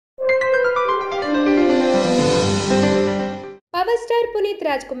Power star Puneeth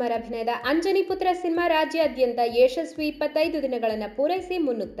Rajkumar ಅಭಿನಯದ ಅಂಜನಿಪುತ್ರ cinema ರಾಜ್ಯಾದ್ಯಂತ ಯಶಸ್ವಿ 25 ದಿನಗಳನ್ನು ಪೂರೈಸಿ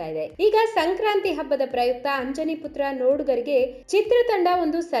ಮುನ್ನುಗ್ತಾ ಇದೆ. ಈಗ ಸಂಕ್ರಾಂತಿ ಹಬ್ಬದ ಪ್ರಯುಕ್ತ ಅಂಜನಿಪುತ್ರ ನೋಡುಗರಿಗೆ ಚಿತ್ರತಂಡ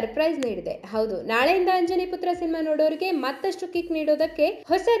ಒಂದು ಸರ್ಪ್ರೈಸ್ ನೀಡಿದೆ. ಹೌದು, ನಾಳೆಯಿಂದ ಅಂಜನಿಪುತ್ರ ಸಿನಿಮಾ ನೋಡೋರಿಗೆ ಮತ್ತಷ್ಟು ಕಿಕ್ ನೀಡೋದಕ್ಕೆ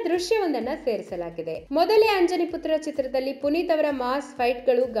ಹೊಸ ದೃಶ್ಯವೊಂದನ್ನ ಸೇರಿಸಲಾಗಿದೆ. ಮೊದಲೇ ಅಂಜನಿಪುತ್ರ ಚಿತ್ರದಲ್ಲಿ ಪುನೀತ್ ಅವರ ಮಾಸ್ ಫೈಟ್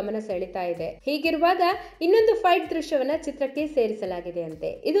ಗಳು ಗಮನ ಸೆಳೀತಾ ಇದೆ. ಹೀಗಿರುವಾಗ ಇನ್ನೊಂದು ಫೈಟ್ ದೃಶ್ಯವನ್ನ ಚಿತ್ರಕ್ಕೆ ಸೇರಿಸಲಾಗಿದೆ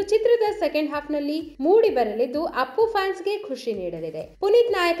ಅಂತೆ. ಇದು ಚಿತ್ರದ ಸೆಕೆಂಡ್ ಹಾಫ್ ನಲ್ಲಿ ಮೂಡಿ ಬರಲಿದ್ದು ಅಪ್ಪು ಫ್ಯಾನ್ಸ್ ಗೆ ಖುಷಿ ನೀಡಲಿದೆ.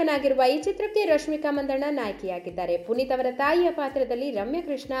 ಪುನೀತ್ ನಾಯಕನಾಗಿರುವ ಈ ಚಿತ್ರಕ್ಕೆ ರಶ್ಮಿಕಾ ಮಂದಣ್ಣ ನಾಯಕಿಯಾಗಿದ್ದಾರೆ. ಪುನೀತ್ ಅವರ ತಾಯಿಯ ಪಾತ್ರದಲ್ಲಿ ರಮ್ಯಾ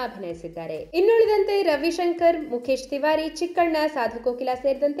ಕೃಷ್ಣ ಅಭಿನಯಿಸಿದ್ದಾರೆ. ಇನ್ನುಳಿದಂತೆ ರವಿಶಂಕರ್, ಮುಖೇಶ್ ತಿವಾರಿ, ಚಿಕ್ಕಣ್ಣ, ಸಾಧು ಕೋಕಿಲಾ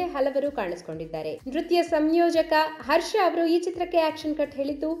ಸೇರಿದಂತೆ ಹಲವರು ಕಾಣಿಸಿಕೊಂಡಿದ್ದಾರೆ. ನೃತ್ಯ ಸಂಯೋಜಕ ಹರ್ಷ ಅವರು ಈ ಚಿತ್ರಕ್ಕೆ ಆಕ್ಷನ್ ಕಟ್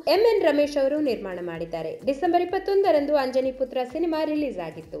ಹೇಳಿದ್ದು ಎನ್ ರಮೇಶ್ ಅವರು ನಿರ್ಮಾಣ ಮಾಡಿದ್ದಾರೆ. ಡಿಸೆಂಬರ್ 21ರಂದು ಅಂಜನಿಪುತ್ರ ಸಿನಿಮಾ ರಿಲೀಸ್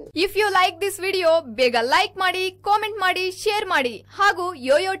ಆಗಿತ್ತು. If you like this video, ಬೇಗ ಲೈಕ್ ಮಾಡಿ, ಕಾಮೆಂಟ್ ಮಾಡಿ, ಶೇರ್ ಮಾಡಿ ಹಾಗೂ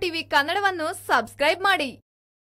ಯೋಯೋ ಟಿವಿ ಕನ್ನಡವನ್ನು ಸಬ್ಸ್ಕ್ರೈಬ್ ಮಾಡಿ.